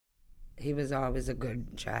He was always a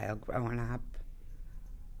good child growing up.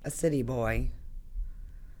 A city boy.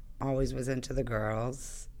 Always was into the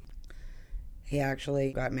girls. He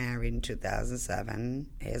actually got married in 2007.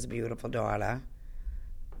 He has a beautiful daughter,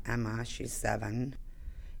 Emma. She's 7.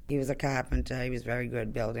 He was a carpenter. He was very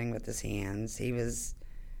good building with his hands. He was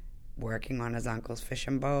working on his uncle's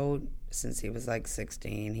fishing boat since he was like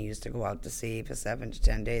 16. He used to go out to sea for 7 to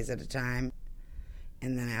 10 days at a time.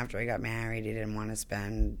 And then after he got married, he didn't want to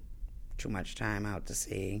spend too much time out to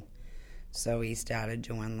sea. So he started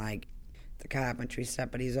doing like the carpentry stuff,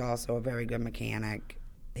 but he's also a very good mechanic.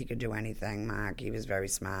 He could do anything, Mark. He was very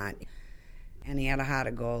smart. And he had a heart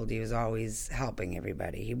of gold. He was always helping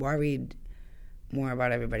everybody. He worried more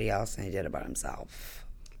about everybody else than he did about himself.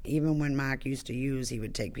 Even when Mark used to use, he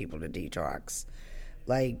would take people to detox.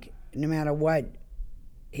 Like, no matter what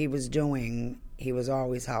he was doing, he was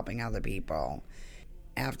always helping other people.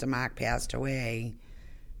 After Mark passed away,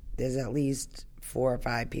 there's at least 4 or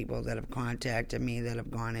 5 people that have contacted me that have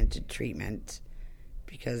gone into treatment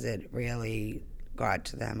because it really got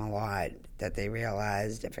to them a lot, that they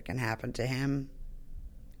realized if it can happen to him,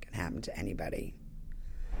 it can happen to anybody.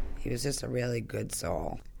 He was just a really good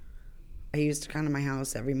soul. He used to come to my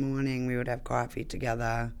house every morning. We would have coffee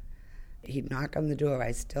together. He'd knock on the door.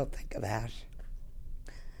 I still think of that.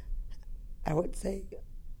 I would say,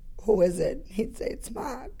 "Who is it?" He'd say, "It's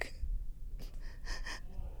Mark."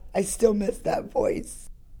 I still miss that voice.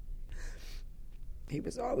 He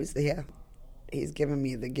was always there. He's given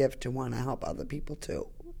me the gift to want to help other people too,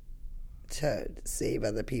 to save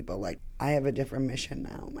other people. Like, I have a different mission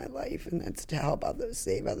now in my life, and that's to help others,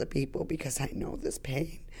 save other people, because I know this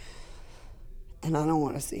pain. And I don't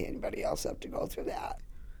want to see anybody else have to go through that.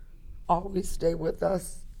 Always stay with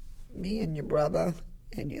us, me and your brother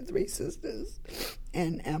and your 3 sisters,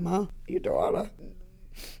 and Emma, your daughter.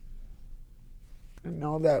 And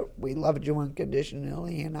know that we loved you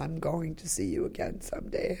unconditionally, and I'm going to see you again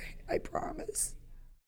someday, I promise.